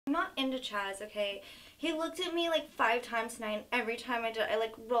I'm not into Chaz, okay? He looked at me like 5 times tonight, and every time I did, I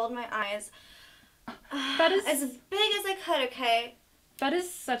like rolled my eyes. That is as big as I could, okay? That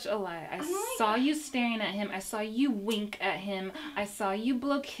is such a lie. I saw you staring at him. I saw you wink at him. I saw you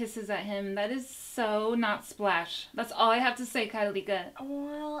blow kisses at him. That is so not Splash. That's all I have to say, Cadallica.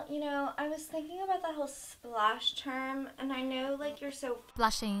 Well, you know, I was thinking about that whole splash term, and I know, like, you're so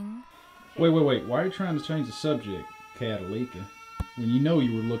blushing. Wait. Why are you trying to change the subject, Cadallica, when you know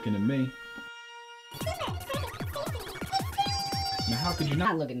you were looking at me? Now, how could you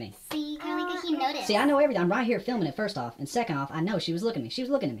not look at me? See, Cadallica, he noticed. See, I know everything. I'm right here filming it, first off. And second off, I know she was looking at me. She was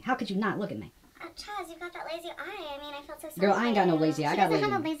looking at me. How could you not look at me? Chaz, you've got that lazy eye. I mean, I felt so sorry. Girl, I ain't got no lazy eye. I got lazy. She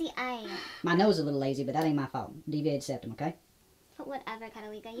doesn't have a lazy eye. My nose is a little lazy, but that ain't my fault. Deviated septum, okay? But whatever,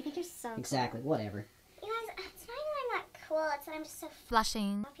 Cadallica. You think you're so Exactly, cool. whatever. You guys, it's not even that I'm not cool. It's that I'm just so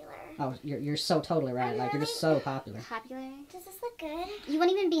Blushing. popular. Oh, you're so totally right. Like, you're just so popular. Popular? Does this look good? You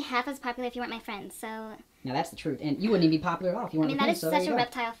wouldn't even be half as popular if you weren't my friend, so... Now, that's the truth. And you wouldn't even be popular at all if you weren't with me, so that is such a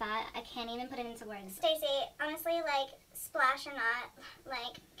reptile thought. I can't even put it into words. Stacey, honestly, like, Splash or not,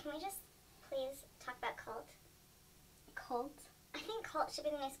 like, can we just please talk about cult? Cult? I think cult should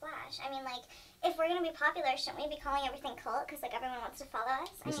be the new Splash. I mean, like, if we're gonna be popular, shouldn't we be calling everything cult? Because, like, everyone wants to follow us.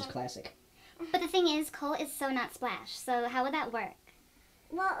 This is classic. But the thing is, cult is so not Splash, so how would that work?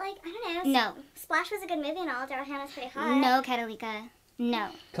 Well, like, I don't know. No. Splash was a good movie and all. Daryl Hannah's pretty hot. No, Cadallica. No.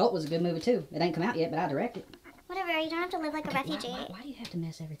 Cult was a good movie, too. It ain't come out yet, but I direct it. Whatever, you don't have to live like a refugee. Why do you have to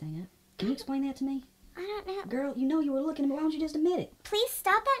mess everything up? Can you explain that to me? I don't know. Girl, you know you were looking at me. Why don't you just admit it? Please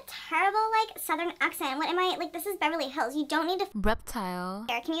stop that terrible, like, southern accent. What am I, like, this is Beverly Hills. You don't need to... Reptile.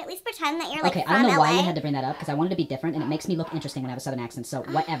 Can you at least pretend that you're, like, okay, from I don't know LA? why you had to bring that up, because I wanted to be different, and it makes me look interesting when I have a southern accent, so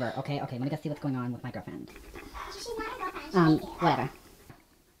whatever, okay? Okay, let me go see what's going on with my girlfriend. She's not a girlfriend. Whatever.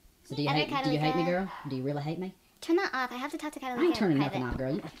 So do you hate me, girl? Do you really hate me? Turn that off. I have to talk to Cadallica. I ain't turning nothing off,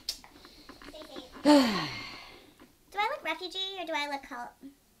 girl. Do I look refugee or do I look cult?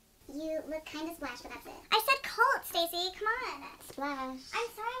 You look kind of Splash, but that's it. I said cult, Stacey. Come on. Splash. I'm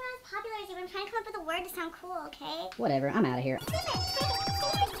sorry I'm not as popular as you, but I'm trying to come up with a word to sound cool, okay? Whatever. I'm out of here.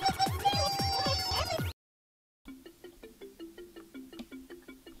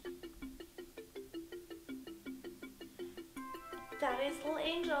 Daddy's Little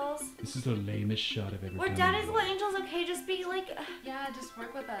Angels. This is the lamest shot I've ever We're done. Daddy's Little Angels, okay? Just be like... Yeah, just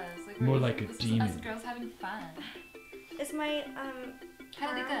work with us. Like, more like a demon. Us girls having fun. Is my,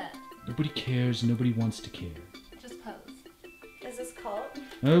 Cadallica. Nobody cares. Nobody wants to care. Just pose. Is this cult?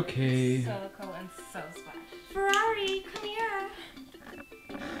 Okay. So cool and so Splash. Ferrari, come here.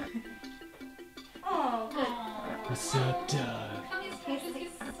 Oh, good. What's up, dog? He's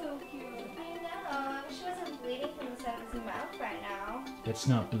so cute. I know. I wish he wasn't bleeding from the side of his mouth right now. That's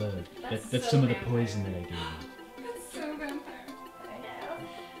not blood. That's That's so some of the vampire. poison that I gave him. That's so vampire. I know.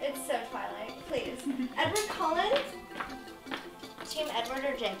 It's so Twilight. Please. Edward Collins? Team Edward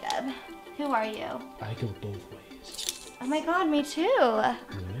or Jacob? Who are you? I go both ways. Oh my god, me too.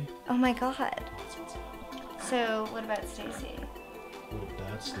 Really? Oh my god. So, what about Stacey? What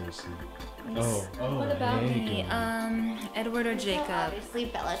about Stacey? Oh, What about hey, me? girl. Edward or Jacob? Obviously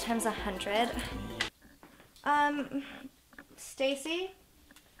Bella times 100. Stacey?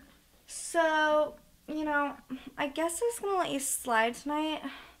 So, you know, I guess I was gonna let you slide tonight.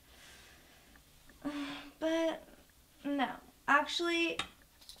 But, no. Actually,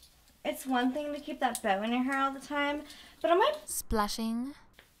 it's one thing to keep that bow in your hair all the time, but on my Splashing.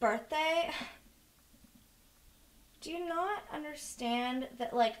 birthday, do you not understand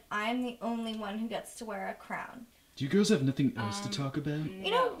that, like, I'm the only one who gets to wear a crown? Do you girls have nothing else to talk about?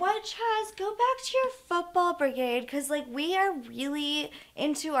 You know what, Chaz? Go back to your football brigade, because, like, we are really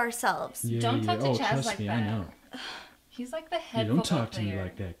into ourselves. Yeah, Don't talk to oh, Chaz trust like me, that. I know. He's like the Yeah, head don't football talk to me player.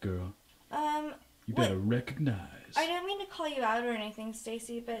 like that, girl. You what- better recognize. I don't mean to call you out or anything,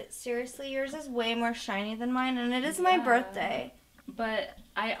 Stacey, but seriously, yours is way more shiny than mine, and it is my birthday. But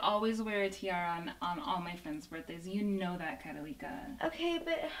I always wear a tiara on all my friends' birthdays. You know that, Cadallica. Okay,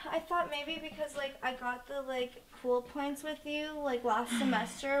 but I thought maybe because, like, I got the, like, cool points with you, like, last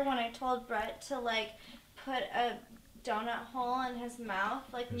semester when I told Brett to, like, put a donut hole in his mouth,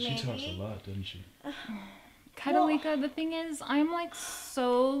 like, Yeah, maybe. she talks a lot, doesn't she? Cadallica, the thing is, I'm like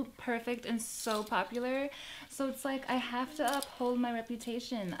so perfect and so popular, so it's like I have to uphold my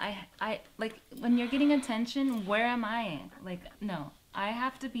reputation. I like when you're getting attention, where am I? Like, no, I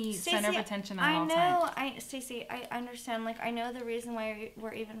have to be center of attention at all times. Stacey, I understand. Like, I know the reason why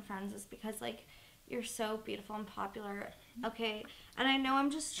we're even friends is because, like, you're so beautiful and popular. Okay, and I know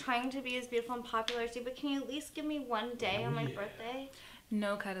I'm just trying to be as beautiful and popular as you, but can you at least give me one day on my birthday?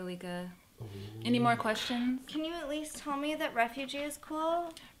 No, Cadallica. Any more questions? Can you at least tell me that refugee is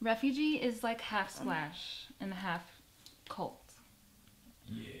cool? Refugee is like half Splash and half Cult.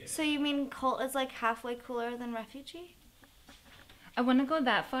 Yeah. So you mean cult is like halfway cooler than refugee? I wouldn't go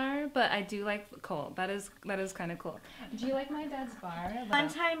that far, but I do like Cult. That is kind of cool. Do you like my dad's bar? One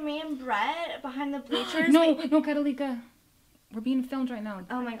time, me and Brett behind the bleachers. No, Cadallica. We're being filmed right now.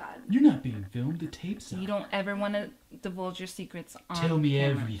 Oh my god. You're not being filmed. The tape's You don't ever want to divulge your secrets on Tell me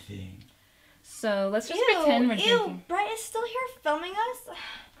camera. everything. So let's just pretend we're drinking. Brett is still here filming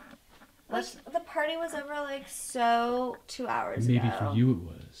us. The party was over like 2 hours ago. Maybe for you it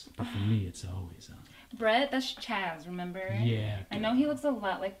was, but for me it's always on. Brett, that's Chaz, remember? Yeah. I know he looks a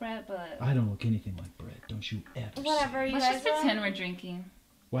lot like Brett, but... I don't look anything like Brett. Don't you ever Whatever, say. you Let's guys just pretend we're drinking.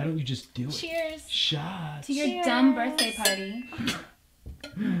 Why don't you just do it? Cheers. Shots. To your Cheers. dumb birthday party.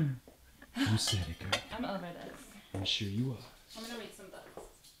 You said it, girl. I'm over this. I'm sure you I'm gonna read some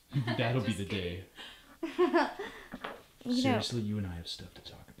books. are. That'll be the day. You know, Seriously, you and I have stuff to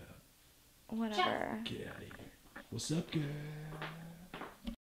talk about. whatever. Get out of here. What's up, girl?